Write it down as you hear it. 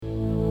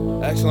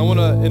Excellent. I want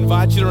to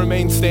invite you to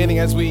remain standing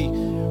as we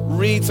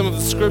read some of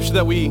the scripture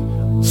that we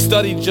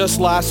studied just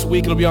last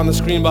week. It'll be on the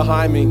screen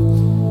behind me.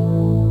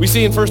 We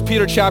see in 1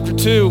 Peter chapter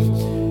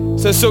 2, it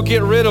says, so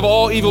get rid of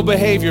all evil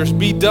behaviors.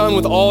 Be done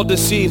with all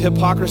deceit,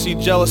 hypocrisy,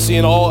 jealousy,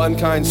 and all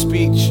unkind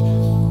speech.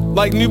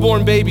 Like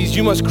newborn babies,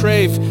 you must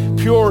crave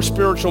pure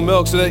spiritual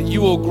milk so that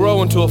you will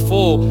grow into a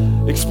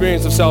full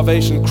experience of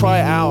salvation.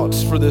 Cry out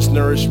for this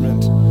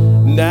nourishment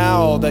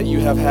now that you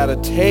have had a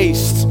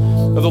taste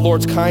of the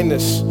Lord's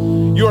kindness.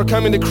 You are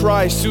coming to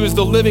Christ, who is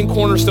the living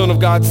cornerstone of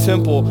God's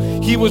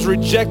temple. He was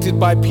rejected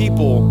by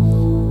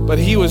people, but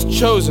he was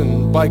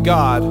chosen by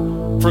God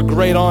for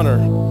great honor.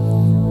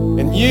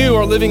 And you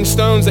are living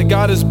stones that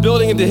God is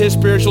building into his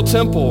spiritual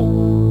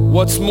temple.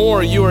 What's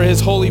more, you are his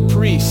holy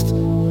priest.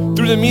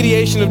 Through the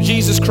mediation of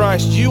Jesus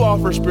Christ, you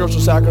offer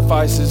spiritual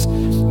sacrifices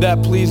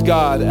that please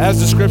God. As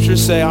the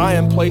scriptures say, I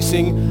am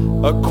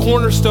placing a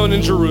cornerstone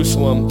in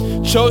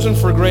Jerusalem, chosen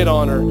for great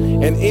honor,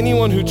 and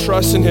anyone who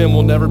trusts in him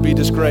will never be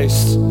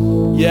disgraced.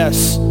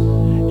 Yes,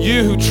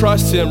 you who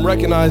trust him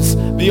recognize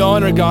the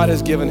honor God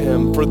has given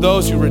him. For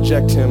those who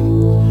reject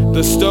him,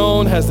 the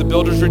stone, as the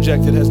builders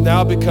rejected, has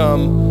now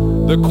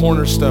become the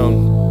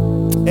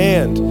cornerstone.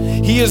 And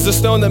he is the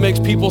stone that makes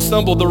people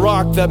stumble, the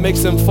rock that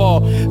makes them fall.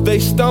 They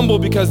stumble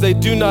because they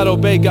do not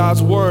obey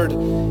God's word,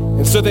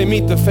 and so they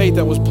meet the fate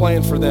that was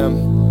planned for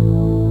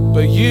them.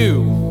 But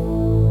you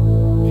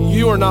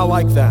are not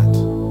like that.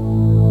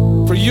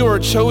 For you are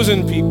a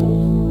chosen people.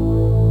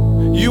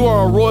 You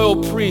are a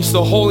royal priest,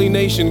 a holy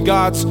nation,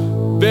 God's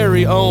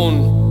very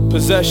own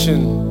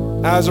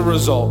possession. As a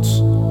result,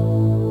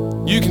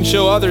 you can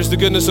show others the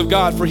goodness of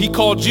God, for he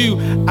called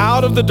you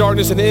out of the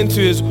darkness and into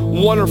his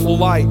wonderful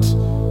light.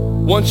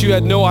 Once you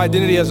had no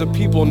identity as a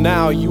people,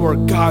 now you are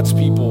God's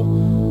people.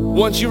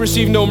 Once you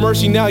received no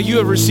mercy, now you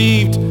have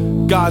received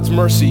God's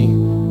mercy.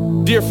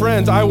 Dear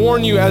friends, I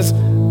warn you as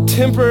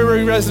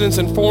temporary residents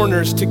and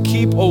foreigners to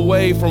keep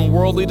away from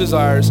worldly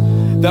desires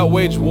that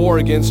wage war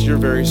against your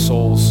very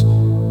souls.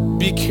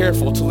 Be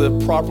careful to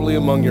live properly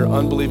among your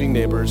unbelieving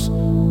neighbors.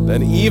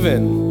 Then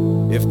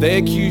even if they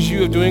accuse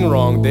you of doing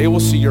wrong, they will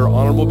see your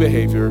honorable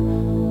behavior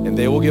and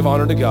they will give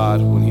honor to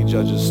God when he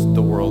judges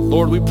the world.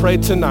 Lord, we pray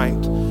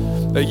tonight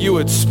that you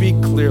would speak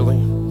clearly,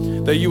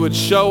 that you would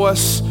show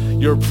us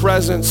your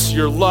presence,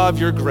 your love,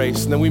 your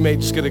grace, and then we may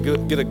just get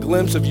a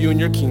glimpse of you and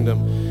your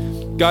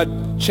kingdom.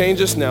 God,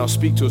 change us now.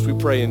 Speak to us, we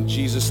pray in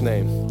Jesus'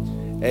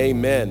 name.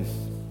 Amen.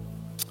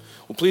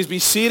 Well, please be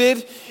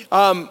seated.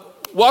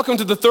 Welcome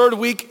to the third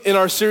week in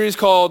our series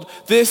called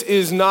This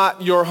Is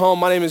Not Your Home.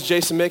 My name is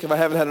Jason Mick. If I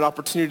haven't had an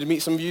opportunity to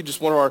meet some of you,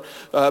 just one of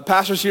our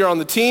pastors here on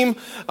the team.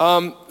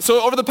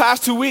 So over the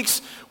past 2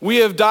 weeks, we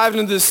have dived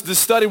into this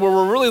study where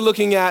we're really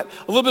looking at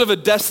a little bit of a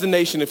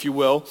destination, if you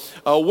will.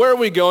 Where are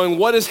we going?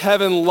 What is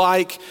heaven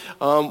like?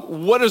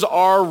 What is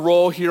our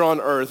role here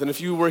on earth? And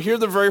if you were here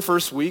the very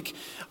first week,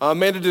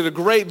 Amanda did a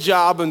great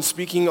job in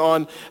speaking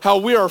on how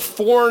we are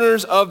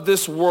foreigners of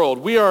this world.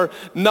 We are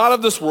not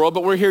of this world,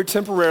 but we're here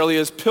temporarily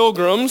as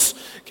pilgrims,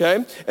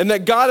 okay? And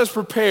that God has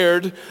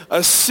prepared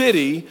a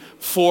city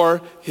for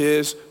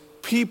his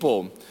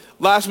people.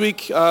 Last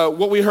week,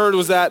 what we heard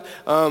was that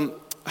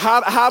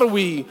how do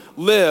we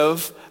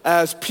live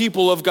as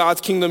people of God's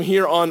kingdom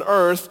here on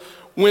earth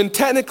when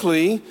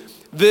technically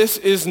this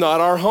is not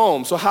our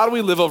home? So how do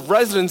we live of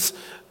residence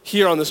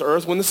here on this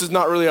earth when this is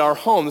not really our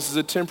home? This is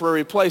a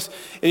temporary place.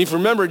 And if you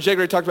remember, Jay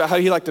Gray talked about how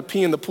he liked to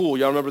pee in the pool.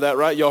 Y'all remember that,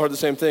 right? Y'all heard the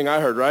same thing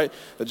I heard, right?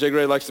 That Jay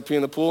Gray likes to pee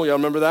in the pool. Y'all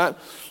remember that?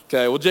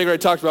 Okay, well, Jay Gray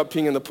talked about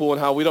peeing in the pool and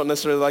how we don't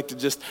necessarily like to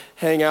just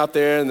hang out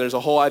there and there's a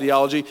whole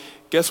ideology.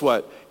 Guess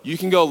what? You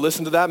can go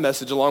listen to that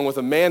message along with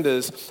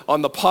Amanda's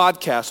on the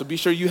podcast. So be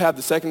sure you have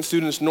the Second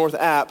Students North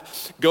app.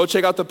 Go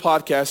check out the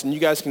podcast and you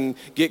guys can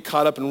get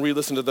caught up and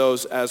re-listen to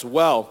those as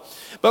well.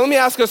 But let me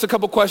ask us a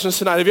couple questions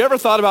tonight. Have you ever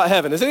thought about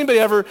heaven? Has anybody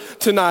ever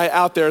tonight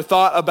out there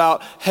thought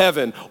about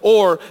heaven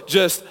or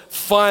just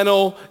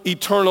final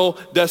eternal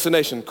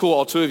destination? Cool,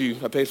 all two of you.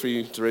 I paid for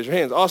you to raise your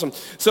hands. Awesome.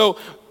 So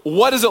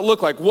what does it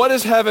look like? What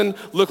does heaven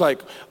look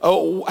like?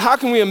 How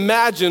can we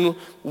imagine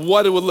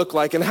what it would look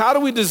like? And how do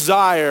we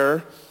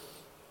desire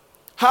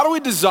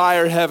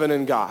heaven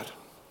and God?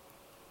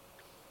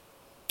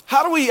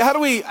 How do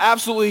we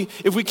absolutely,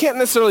 if we can't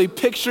necessarily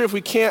picture, if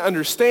we can't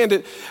understand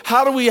it,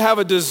 how do we have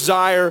a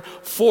desire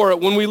for it?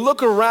 When we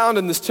look around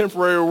in this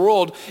temporary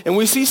world and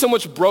we see so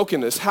much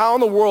brokenness, how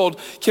in the world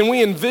can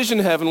we envision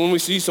heaven when we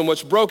see so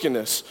much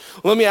brokenness?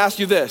 Let me ask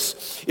you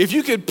this. If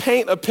you could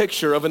paint a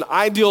picture of an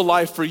ideal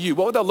life for you,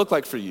 what would that look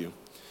like for you?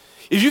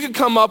 If you could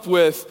come up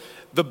with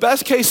the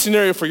best case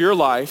scenario for your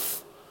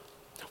life,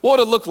 what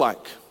would it look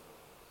like?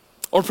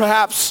 Or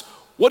perhaps,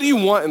 what do you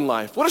want in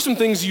life? What are some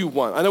things you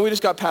want? I know we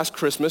just got past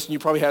Christmas and you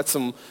probably had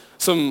some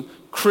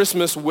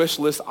Christmas wish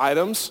list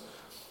items.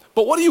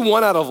 But what do you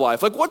want out of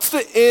life? Like, what's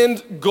the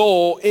end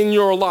goal in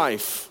your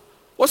life?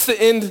 What's the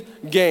end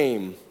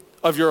game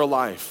of your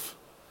life?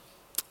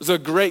 There's a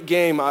great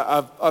game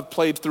I've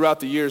played throughout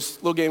the years, a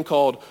little game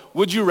called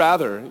Would You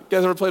Rather. You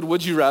guys ever played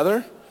Would You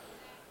Rather?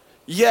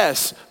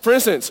 Yes. For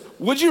instance,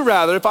 would you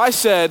rather if I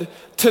said,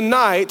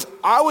 tonight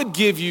I would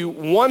give you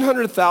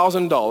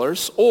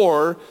 $100,000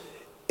 or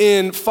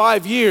in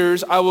 5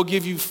 years I will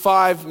give you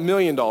 $5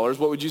 million, what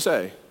would you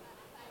say?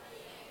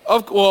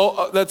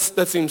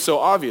 That seems so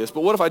obvious,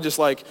 but what if I just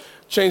like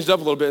changed up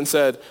a little bit and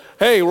said,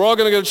 hey, we're all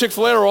going to go to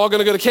Chick-fil-A or we're all going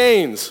to go to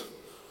Cane's?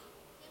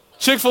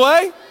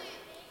 Chick-fil-A?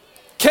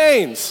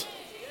 Cane's.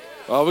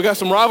 Oh, we got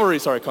some rivalry.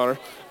 Sorry, Connor.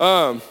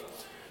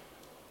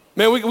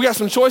 Man, we got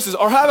some choices.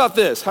 Or how about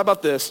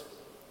this?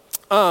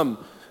 All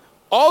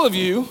of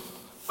you,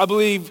 I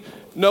believe,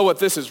 know what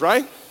this is,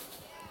 right?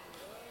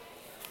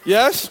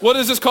 Yes? What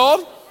is this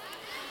called?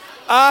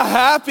 A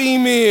Happy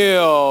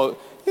Meal.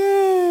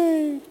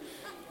 Yay.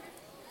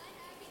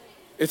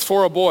 It's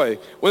for a boy.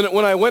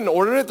 When I went and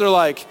ordered it, they're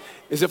like,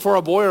 is it for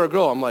a boy or a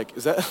girl? I'm like,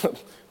 is that,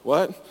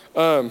 what?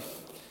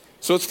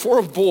 So it's for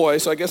a boy,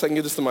 so I guess I can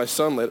give this to my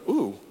son later.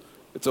 Ooh,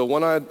 it's a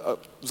one-eyed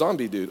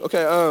zombie dude.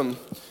 Okay,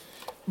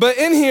 but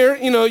in here,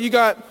 you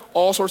got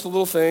all sorts of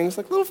little things,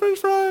 like little French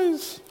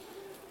fries.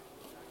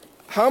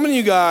 How many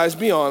of you guys,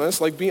 be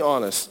honest,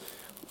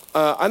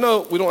 I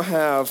know we don't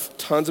have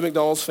tons of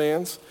McDonald's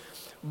fans,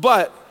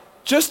 but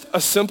just a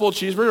simple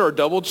cheeseburger or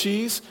double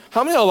cheese,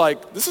 how many are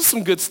like, this is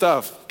some good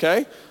stuff,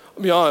 okay?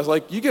 I'll be honest,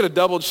 like you get a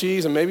double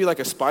cheese and maybe like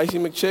a spicy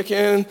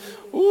McChicken,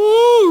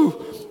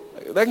 ooh,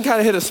 that can kind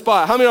of hit a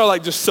spot. How many are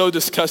like just so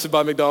disgusted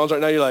by McDonald's right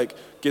now, you're like,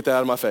 get that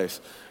out of my face.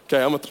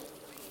 Okay,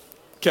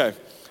 okay.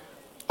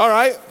 All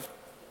right.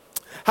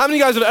 How many of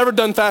you guys have ever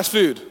done fast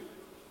food?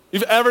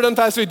 You've ever done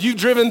fast food? You've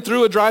driven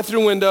through a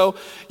drive-through window.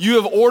 You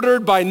have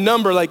ordered by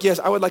number, like, yes,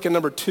 I would like a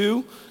number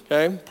 2.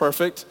 Okay,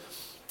 perfect.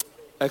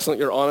 Excellent,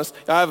 you're honest.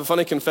 I have a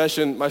funny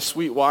confession. My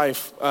sweet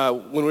wife,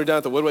 when we were down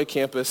at the Woodway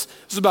campus,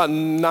 this was about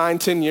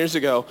 9-10 years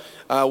ago,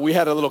 we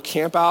had a little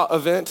camp out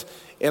event,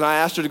 and I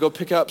asked her to go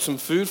pick up some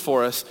food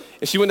for us.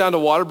 And she went down to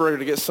Whataburger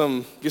to get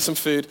some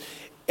food.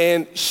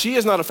 And she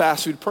is not a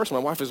fast food person.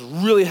 My wife is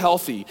really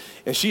healthy,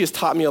 and she has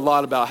taught me a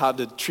lot about how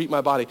to treat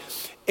my body.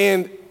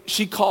 And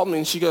she called me,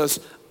 and she goes,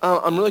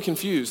 I'm really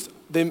confused.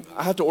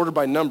 I have to order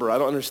by number. I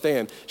don't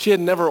understand. She had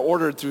never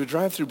ordered through a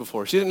drive-thru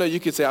before. She didn't know you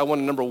could say, I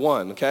want a number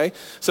 1, okay?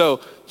 So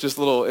just a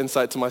little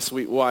insight to my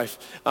sweet wife.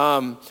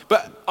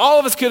 But all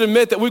of us can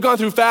admit that we've gone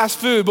through fast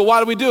food, but why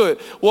do we do it?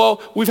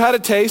 Well, we've had a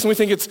taste, and we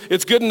think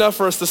it's good enough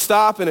for us to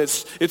stop, and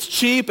it's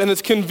cheap, and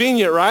it's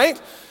convenient,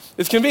 right?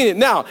 It's convenient.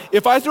 Now,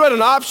 if I threw out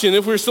an option,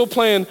 if we were still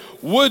playing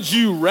Would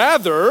You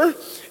Rather,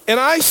 and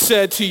I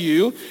said to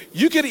you,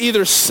 you could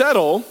either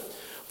settle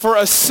for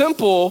a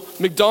simple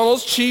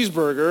McDonald's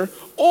cheeseburger,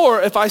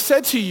 or if I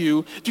said to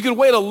you, if you could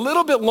wait a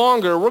little bit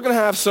longer, we're going to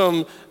have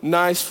some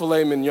nice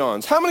filet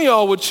mignons. How many of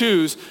y'all would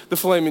choose the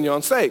filet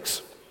mignon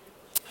steaks?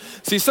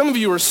 See, some of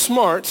you are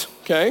smart,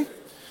 okay?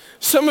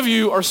 Some of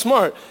you are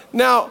smart.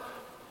 Now,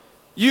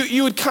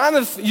 you'd kind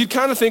of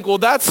think, well,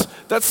 that's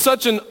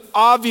such an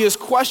obvious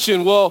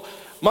question. Well,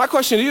 my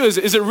question to you is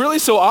it really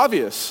so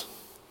obvious?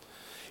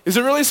 Is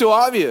it really so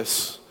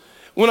obvious?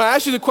 When I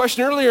asked you the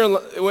question earlier,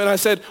 when I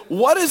said,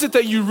 what is it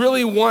that you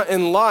really want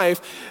in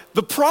life?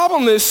 The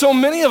problem is so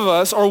many of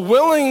us are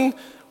willing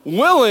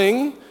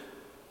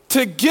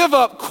to give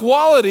up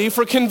quality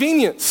for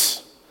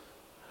convenience.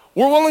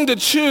 We're willing to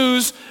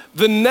choose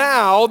the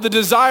now, the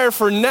desire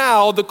for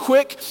now, the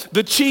quick,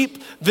 the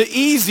cheap, the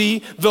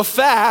easy, the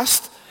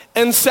fast,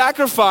 and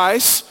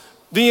sacrifice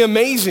the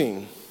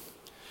amazing.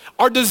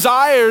 Our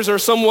desires are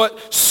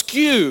somewhat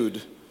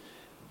skewed.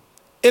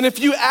 And if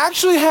you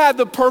actually had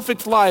the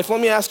perfect life,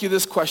 let me ask you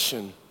this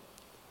question.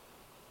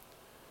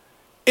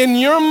 In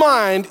your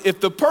mind, if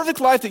the perfect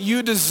life that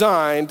you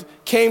designed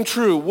came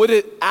true, would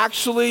it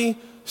actually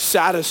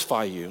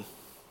satisfy you?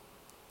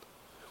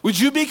 Would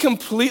you be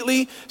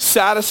completely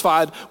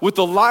satisfied with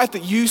the life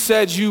that you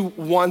said you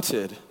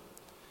wanted?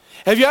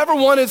 Have you ever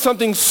wanted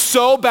something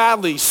so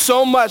badly,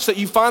 so much that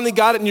you finally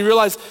got it and you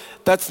realize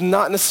that's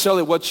not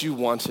necessarily what you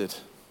wanted?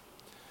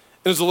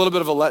 It was a little bit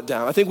of a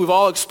letdown. I think we've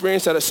all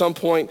experienced that at some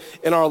point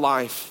in our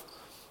life.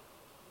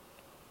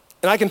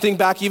 And I can think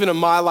back even in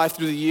my life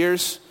through the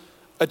years,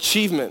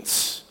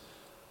 achievements.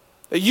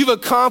 That you've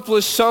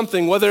accomplished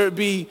something, whether it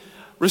be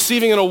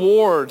receiving an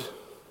award,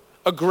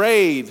 a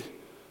grade.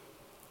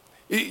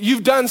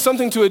 You've done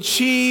something to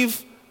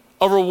achieve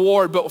a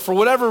reward, but for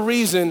whatever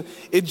reason,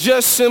 it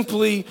just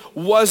simply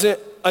wasn't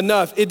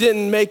enough. It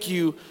didn't make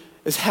you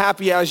as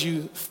happy as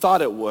you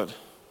thought it would.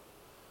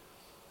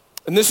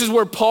 And this is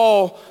where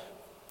Paul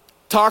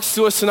talks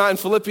to us tonight in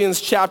Philippians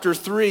chapter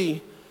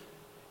 3.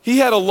 He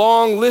had a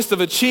long list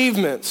of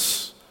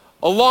achievements,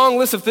 a long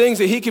list of things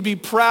that he could be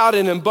proud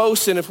in and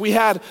boast in. If we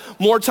had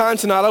more time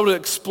tonight, I would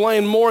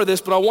explain more of this,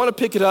 but I want to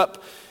pick it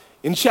up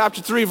in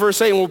chapter 3,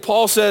 verse 8, where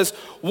Paul says,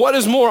 what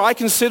is more, I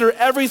consider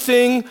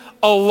everything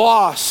a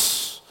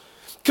loss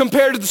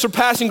compared to the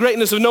surpassing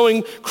greatness of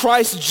knowing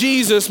Christ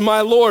Jesus,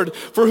 my Lord,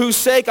 for whose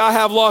sake I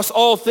have lost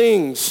all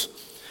things.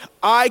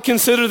 I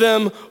consider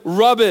them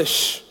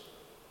rubbish.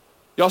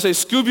 Y'all say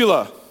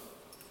scubula.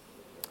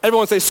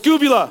 Everyone say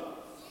scubula.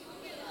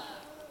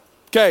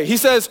 Okay, he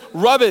says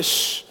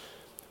rubbish,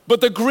 but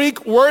the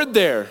Greek word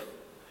there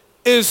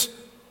is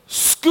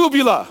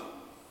scubula.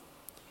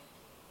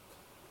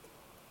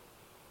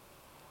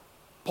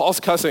 Paul's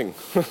cussing.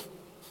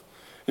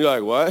 You're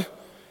like, what?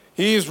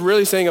 He's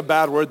really saying a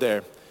bad word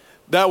there.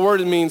 That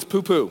word means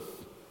poo-poo.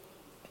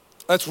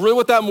 That's really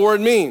what that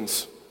word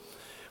means.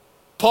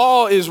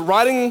 Paul is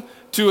writing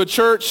to a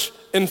church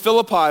in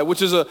Philippi,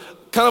 which is a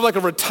kind of like a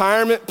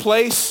retirement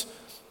place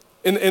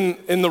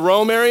in the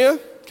Rome area,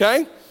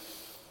 okay?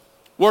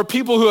 Where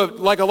people who have,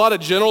 like a lot of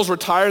generals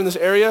retire in this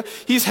area.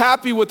 He's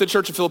happy with the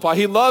church of Philippi.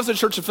 He loves the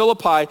church of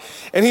Philippi,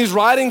 and he's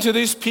writing to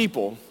these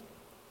people,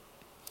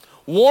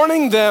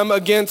 warning them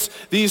against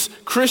these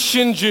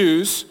Christian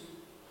Jews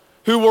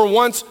who were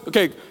once,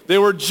 they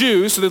were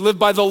Jews, so they lived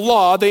by the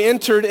law. They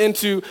entered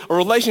into a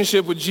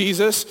relationship with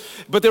Jesus,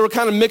 but they were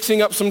kind of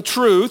mixing up some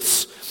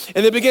truths.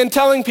 And they began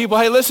telling people,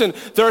 hey, listen,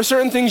 there are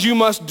certain things you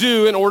must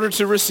do in order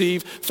to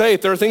receive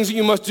faith. There are things that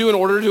you must do in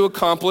order to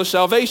accomplish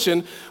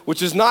salvation,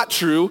 which is not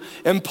true.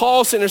 And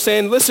Paul's sitting there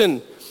saying,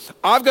 listen,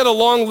 I've got a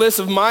long list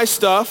of my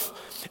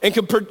stuff, and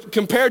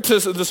compared to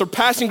the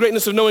surpassing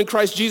greatness of knowing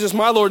Christ Jesus,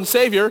 my Lord and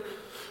Savior,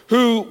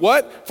 who,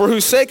 what? For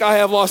whose sake I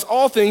have lost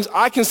all things,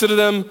 I consider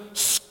them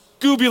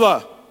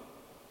scubula,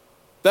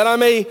 that I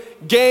may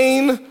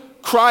gain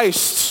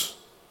Christ.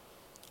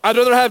 I'd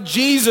rather have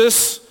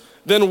Jesus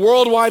than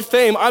worldwide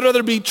fame. I'd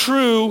rather be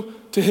true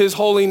to his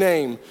holy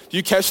name. Do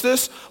you catch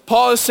this?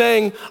 Paul is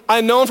saying,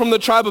 I know him from the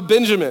tribe of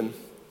Benjamin.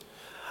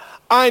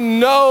 I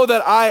know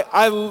that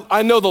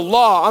I know the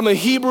law. I'm a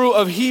Hebrew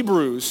of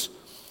Hebrews.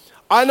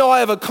 I know I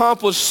have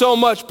accomplished so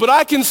much, but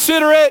I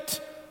consider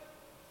it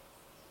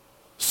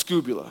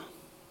scubula,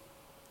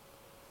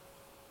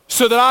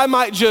 so that I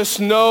might just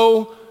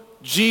know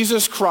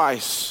Jesus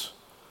Christ.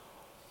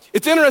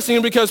 It's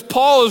interesting because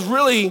Paul is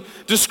really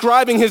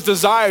describing his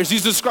desires.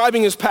 He's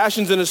describing his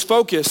passions and his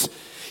focus.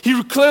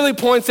 He clearly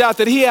points out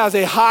that he has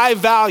a high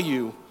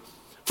value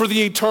for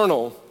the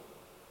eternal.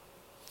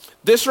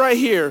 This right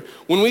here,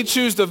 when we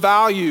choose to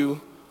value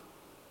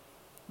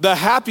the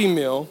happy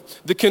meal,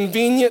 the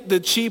convenient, the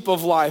cheap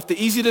of life, the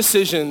easy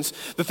decisions,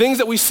 the things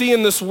that we see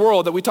in this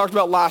world that we talked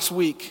about last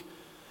week,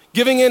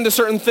 giving in to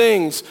certain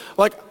things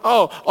like,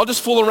 oh, I'll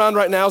just fool around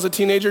right now as a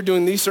teenager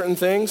doing these certain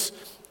things,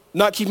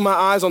 not keeping my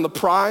eyes on the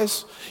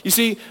prize. You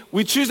see,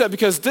 we choose that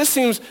because this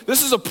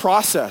is a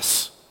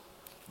process.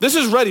 This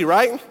is ready,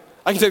 right?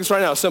 I can take this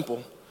right now, it's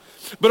simple.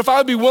 But if I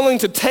would be willing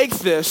to take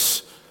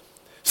this,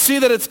 see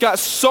that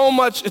it's so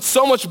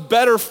much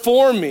better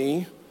for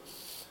me,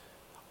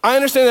 I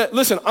understand that,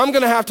 listen, I'm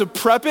gonna have to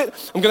prep it,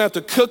 I'm gonna have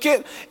to cook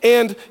it,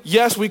 and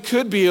yes, we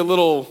could be a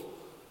little,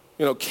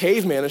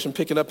 cavemanish and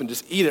pick it up and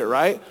just eat it,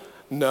 right?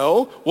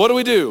 No, what do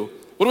we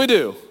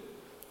do?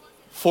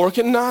 Fork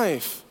and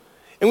knife.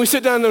 And we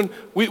sit down and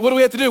what do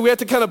we have to do? We have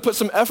to kind of put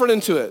some effort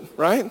into it,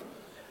 right?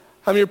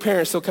 How many of your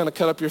parents still kind of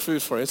cut up your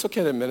food for you? It's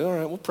okay to admit it. All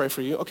right, we'll pray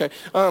for you. Okay.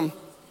 Well,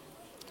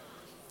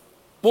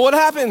 what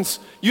happens?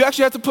 You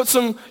actually have to put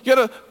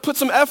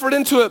some effort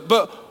into it.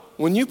 But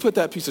when you put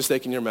that piece of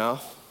steak in your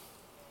mouth,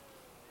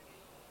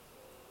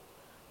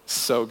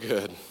 so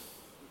good.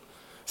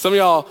 Some of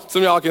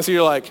y'all can see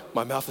you're like,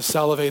 my mouth is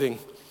salivating.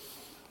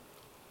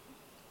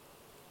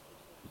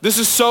 This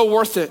is so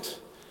worth it.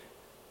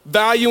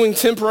 Valuing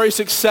temporary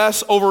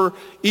success over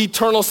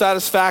eternal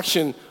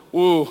satisfaction.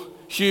 Ooh,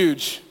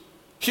 huge,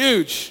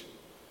 huge.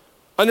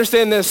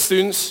 Understand this,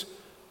 students.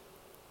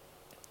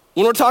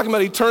 When we're talking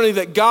about eternity,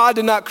 that God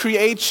did not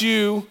create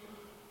you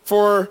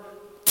for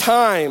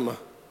time.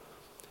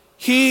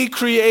 He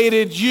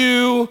created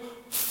you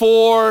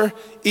for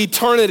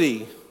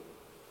eternity.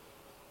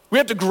 We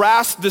have to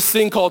grasp this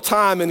thing called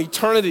time and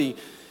eternity.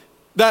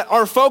 That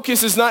our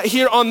focus is not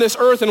here on this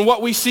earth and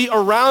what we see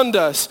around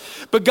us,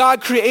 but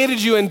God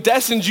created you and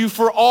destined you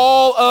for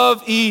all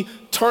of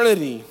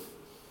eternity.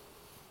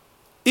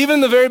 Even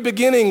in the very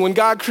beginning when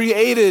God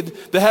created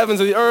the heavens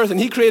and the earth and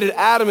he created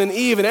Adam and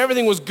Eve and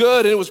everything was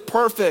good and it was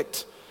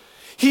perfect,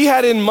 he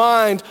had in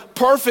mind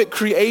perfect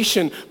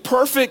creation,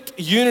 perfect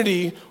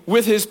unity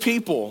with his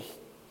people,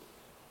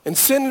 and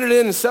centered it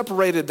in and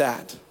separated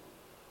that.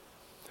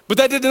 But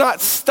that did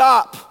not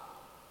stop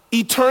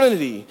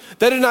eternity.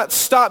 That did not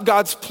stop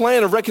God's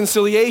plan of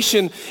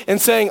reconciliation and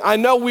saying, I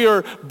know we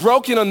are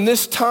broken on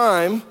this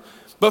time,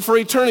 but for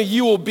eternity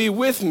you will be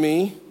with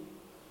me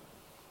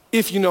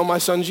if you know my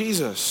son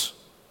Jesus.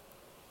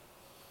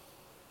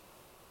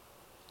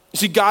 You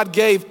see, God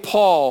gave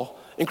Paul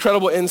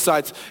incredible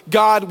insights.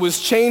 God was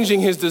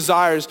changing his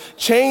desires,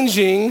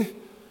 changing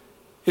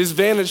his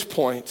vantage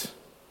point.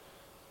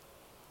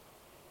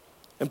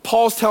 And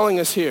Paul's telling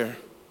us here,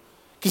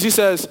 because he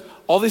says,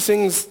 all these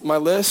things, my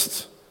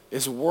list,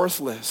 is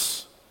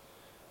worthless.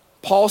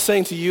 Paul's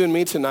saying to you and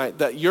me tonight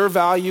that your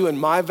value and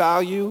my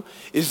value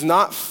is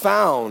not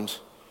found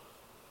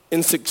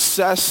in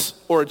success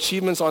or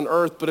achievements on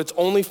earth, but it's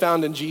only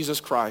found in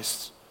Jesus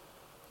Christ.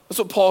 That's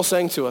what Paul's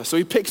saying to us. So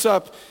he picks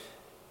up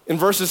in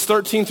verses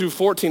 13 through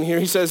 14 here.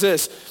 He says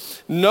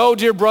this, no,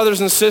 dear brothers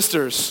and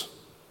sisters,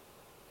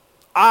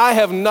 I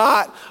have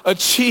not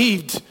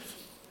achieved.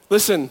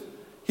 Listen,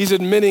 he's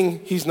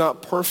admitting he's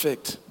not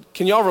perfect.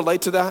 Can y'all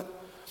relate to that?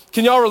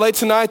 Can y'all relate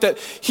tonight that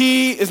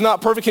he is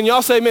not perfect? Can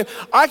y'all say, man,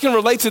 I can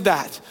relate to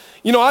that.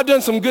 You know, I've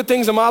done some good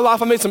things in my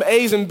life. I made some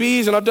A's and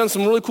B's, and I've done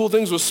some really cool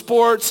things with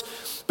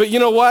sports. But you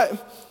know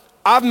what?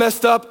 I've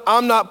messed up.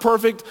 I'm not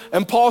perfect.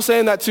 And Paul's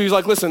saying that too. He's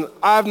like, listen,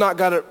 I've not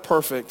got it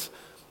perfect.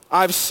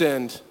 I've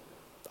sinned.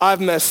 I've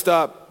messed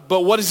up.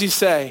 But what does he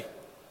say?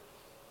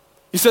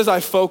 He says, I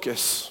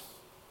focus.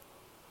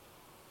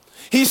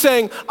 He's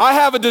saying, I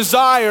have a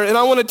desire, and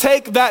I want to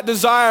take that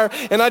desire,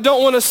 and I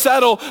don't want to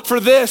settle for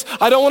this.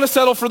 I don't want to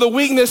settle for the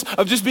weakness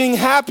of just being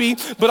happy,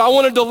 but I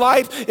want to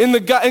delight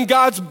in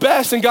God's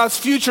best and God's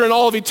future in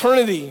all of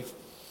eternity.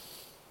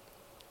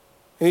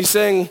 And he's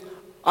saying,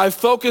 I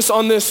focus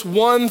on this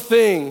one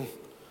thing,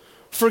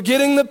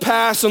 forgetting the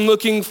past and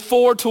looking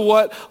forward to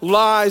what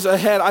lies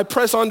ahead. I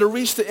press on to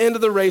reach the end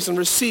of the race and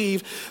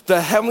receive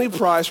the heavenly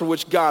prize for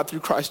which God,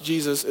 through Christ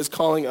Jesus, is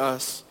calling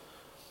us.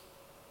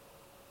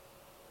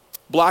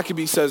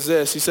 Blackaby says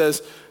this. He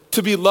says,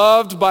 to be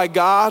loved by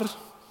God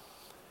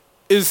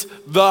is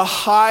the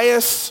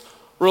highest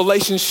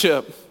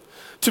relationship.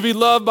 To be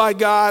loved by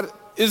God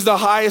is the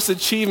highest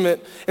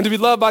achievement. And to be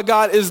loved by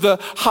God is the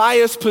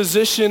highest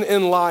position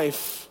in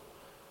life.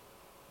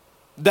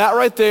 That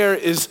right there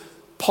is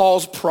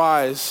Paul's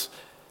prize.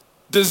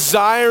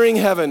 Desiring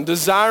heaven,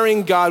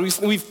 desiring God.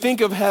 We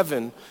think of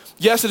heaven.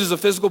 Yes, it is a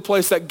physical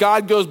place that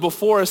God goes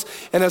before us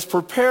and has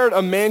prepared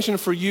a mansion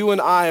for you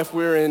and I if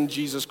we're in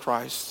Jesus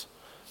Christ.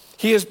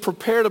 He has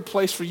prepared a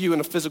place for you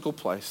in a physical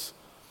place.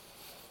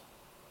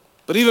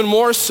 But even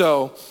more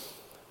so,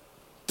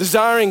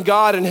 desiring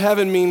God in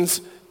heaven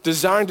means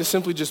desiring to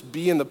simply just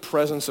be in the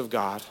presence of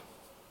God.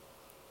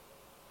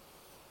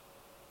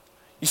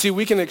 You see,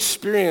 we can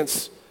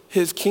experience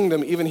his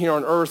kingdom even here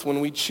on earth when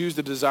we choose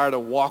the desire to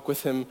walk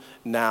with him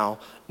now,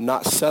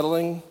 not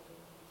settling,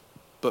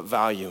 but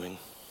valuing.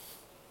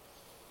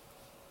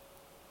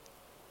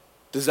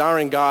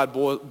 Desiring God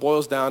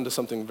boils down to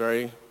something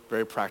very,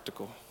 very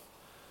practical.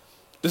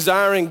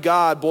 Desiring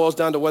God boils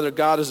down to whether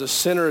God is the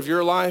center of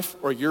your life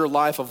or your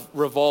life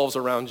revolves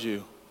around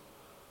you.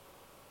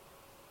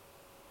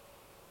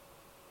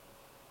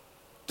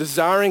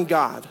 Desiring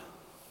God,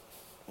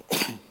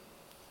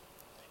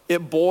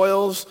 it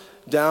boils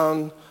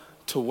down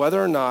to whether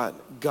or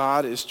not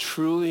God is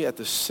truly at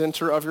the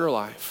center of your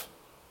life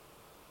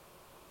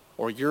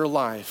or your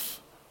life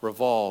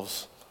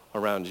revolves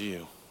around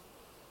you.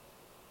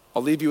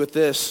 I'll leave you with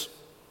this.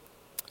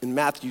 In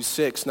Matthew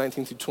 6,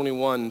 19 through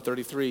 21 and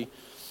 33,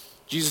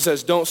 Jesus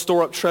says, don't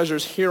store up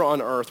treasures here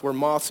on earth where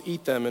moths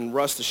eat them and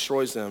rust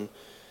destroys them,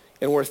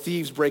 and where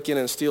thieves break in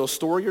and steal.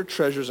 Store your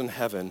treasures in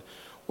heaven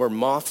where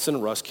moths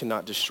and rust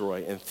cannot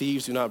destroy, and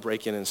thieves do not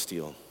break in and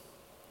steal.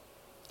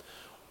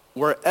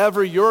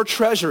 Wherever your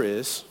treasure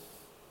is,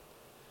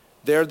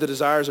 there the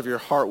desires of your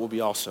heart will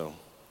be also.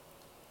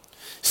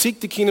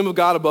 Seek the kingdom of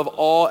God above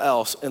all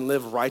else and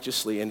live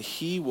righteously, and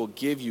he will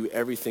give you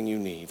everything you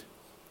need.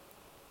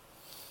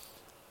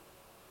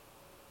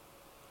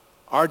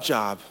 Our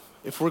job,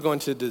 if we're going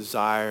to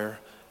desire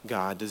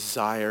God,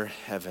 desire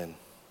heaven,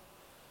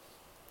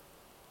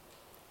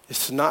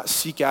 is to not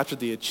seek after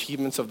the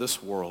achievements of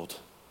this world,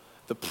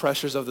 the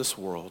pressures of this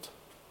world,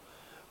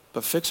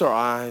 but fix our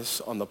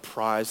eyes on the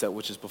prize that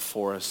which is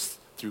before us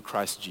through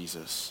Christ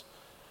Jesus.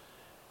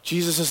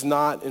 Jesus is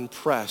not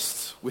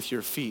impressed with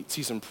your feats.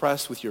 He's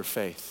impressed with your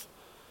faith.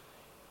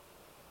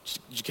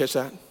 Did you catch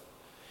that?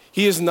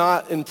 He is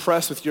not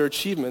impressed with your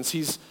achievements.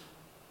 He's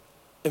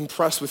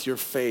impressed with your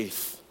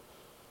faith.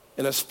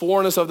 And as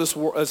foreigners of this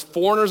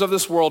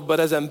world, but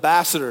as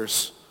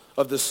ambassadors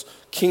of this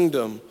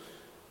kingdom,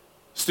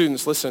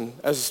 students, listen,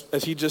 as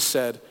he just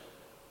said,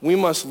 we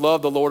must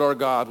love the Lord our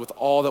God with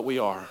all that we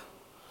are.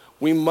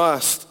 We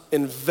must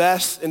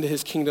invest into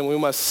his kingdom. We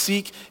must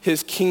seek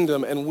his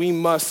kingdom, and we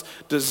must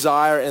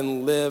desire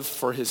and live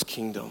for his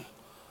kingdom.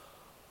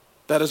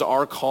 That is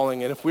our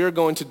calling. And if we are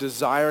going to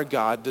desire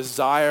God,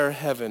 desire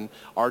heaven,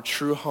 our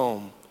true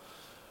home,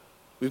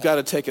 we've got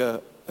to take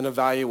an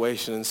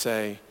evaluation and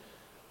say,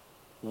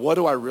 what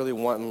do I really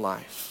want in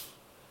life?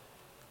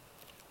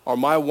 Are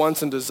my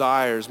wants and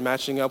desires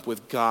matching up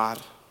with God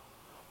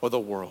or the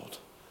world?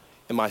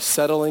 Am I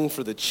settling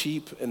for the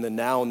cheap and the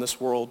now in this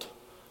world?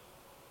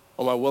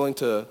 Or am I willing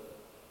to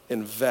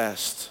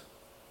invest,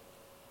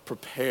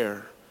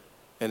 prepare,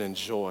 and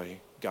enjoy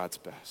God's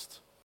best?